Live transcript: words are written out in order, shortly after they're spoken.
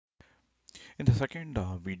In the second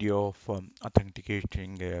video of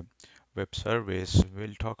authenticating a web service,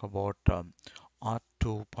 we'll talk about Auth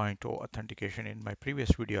 2.0 authentication. In my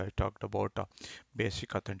previous video, I talked about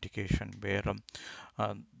basic authentication, where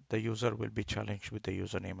uh, the user will be challenged with the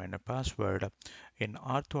username and a password. In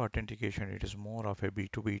R2 authentication, it is more of a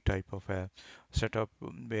B2B type of a setup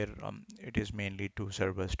where it is mainly two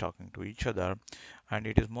servers talking to each other, and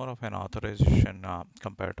it is more of an authorization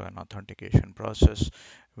compared to an authentication process,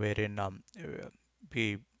 wherein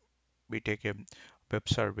we we take a web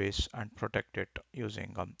service and protect it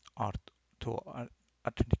using R2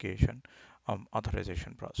 authentication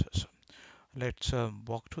authorization process. Let's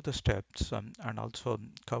walk through the steps and also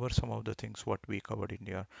cover some of the things what we covered in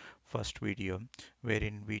your first video,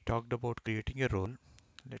 wherein we talked about creating a role.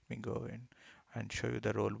 Let me go in and show you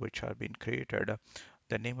the role which have been created.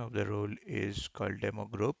 The name of the role is called demo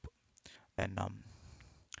group. Then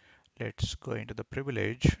let's go into the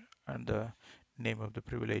privilege, and the name of the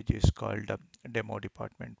privilege is called demo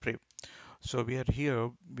department priv. So we are here,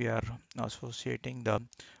 we are associating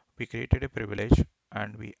we created a privilege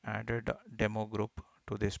and we added a demo group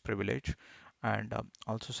to this privilege, and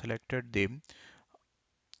also selected the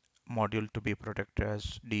module to be protected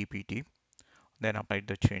as DPT, then applied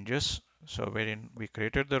the changes. So wherein we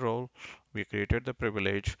created the role, we created the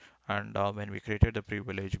privilege, and when we created the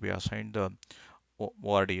privilege, we assigned the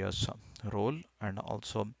ORDS role and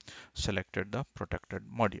also selected the protected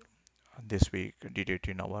module. This we did it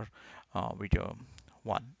in our video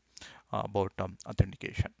 1 about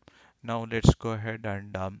authentication. Now let's go ahead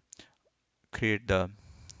and create the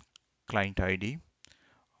client ID.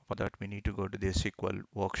 For that, we need to go to the SQL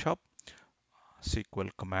workshop, SQL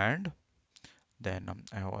command. Then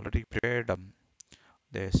I have already prepared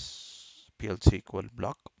this PL SQL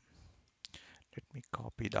block. Let me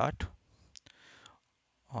copy that.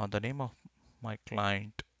 The name of my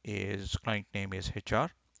client name is HR,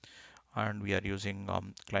 and we are using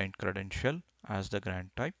client credential as the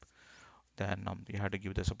grant type. Then we have to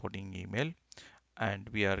give the supporting email, and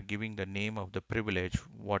we are giving the name of the privilege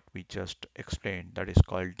what we just explained, that is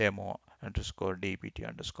called demo underscore dpt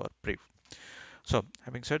underscore priv. So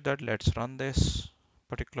having said that, let's run this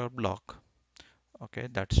particular block. Okay,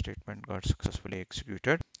 that statement got successfully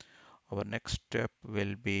executed. Our next step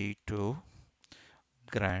will be to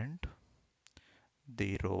grant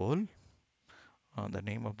the role. The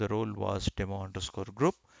name of the role was demo underscore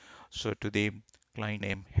group. So to the client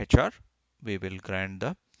name HR, we will grant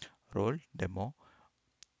the role demo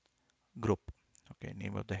group. Okay,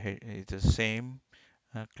 name of the is the same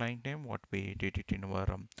client name what we did it in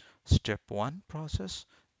our step 1 process.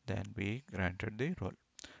 Then we granted the role.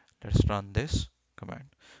 Let's run this command.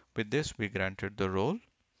 With this, we granted the role.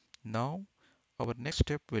 Now our next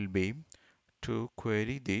step will be to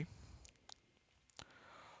query the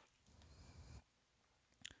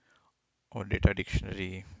our data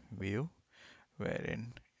dictionary view,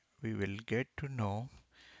 wherein we will get to know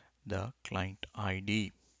the client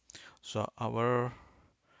ID. So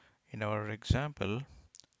in our example,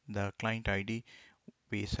 the client ID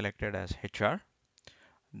we selected as HR.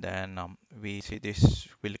 Then we see this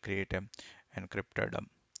will create an encrypted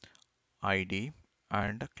ID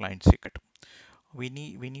and client secret. We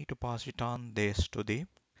need to pass it on this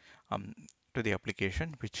um, to the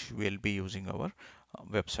application which will be using our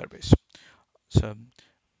web service. So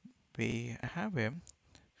we have a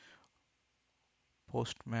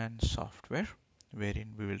postman software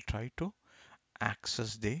wherein we will try to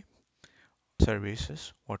access the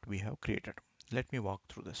services what we have created. Let me walk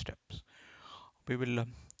through the steps. We will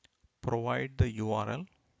provide the URL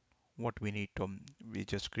what we need to we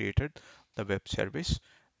just created the web service,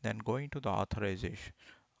 then going to the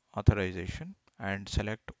authorization and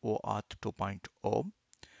select OAuth 2.0,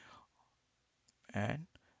 and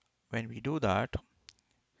when we do that,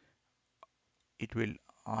 it will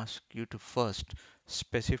ask you to first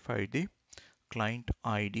specify the client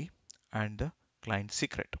ID and the client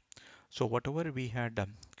secret. So whatever we had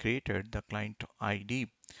created, the client ID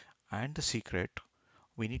and the secret,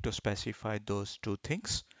 we need to specify those two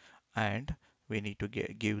things, and we need to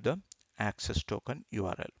give the access token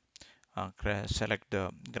URL. Select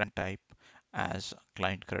the grant type as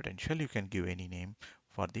client credential. You can give any name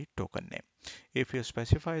for the token name. If you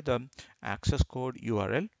specify the access code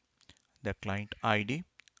URL, the client ID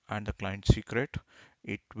and the client secret,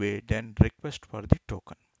 it will then request for the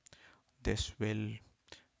token. This will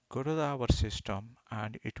go to our system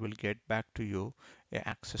and it will get back to you a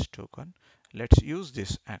access token. Let's use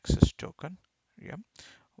this access token. Yeah,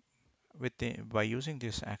 by using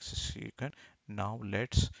this access token, now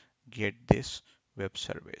let's get this web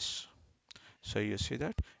service. So you see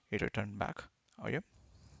that it returned back. Oh yeah.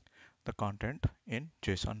 the content in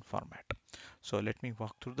JSON format. So let me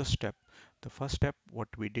walk through the step. The first step, what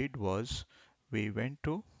we did was we went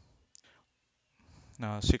to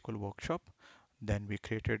SQL Workshop. Then we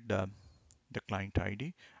created the client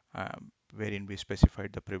ID, wherein we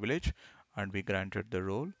specified the privilege and we granted the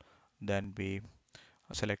role. Then we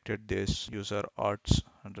selected this user arts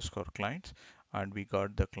underscore clients and we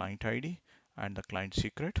got the client ID and the client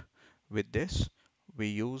secret. With this, we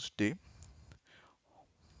used the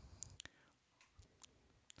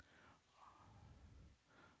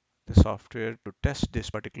software to test this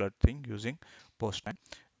particular thing using postman,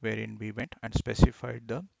 wherein we went and specified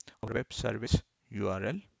the web service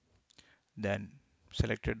URL, then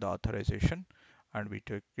selected the authorization and we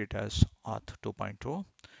took it as auth 2.0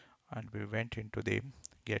 and we went into the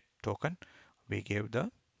get token. We gave the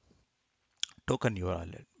token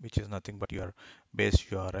URL, which is nothing but your base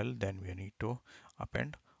URL. Then we need to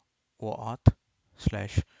append OAuth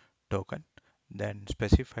slash token, then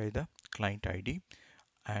specify the client ID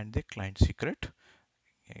and the client secret,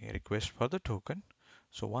 a request for the token.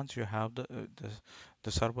 So once you have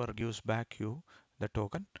the server gives back you the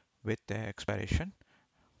token with the expiration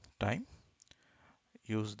time,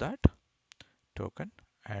 use that token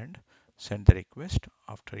and send the request.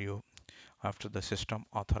 After the system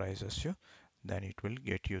authorizes you, then it will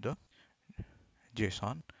get you the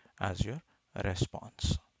JSON as your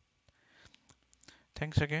response.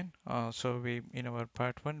 Thanks again. So we in our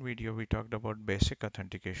part 1 video we talked about basic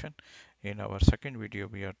authentication. In our second video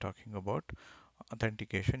we are talking about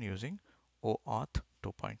authentication using OAuth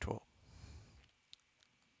 2.0.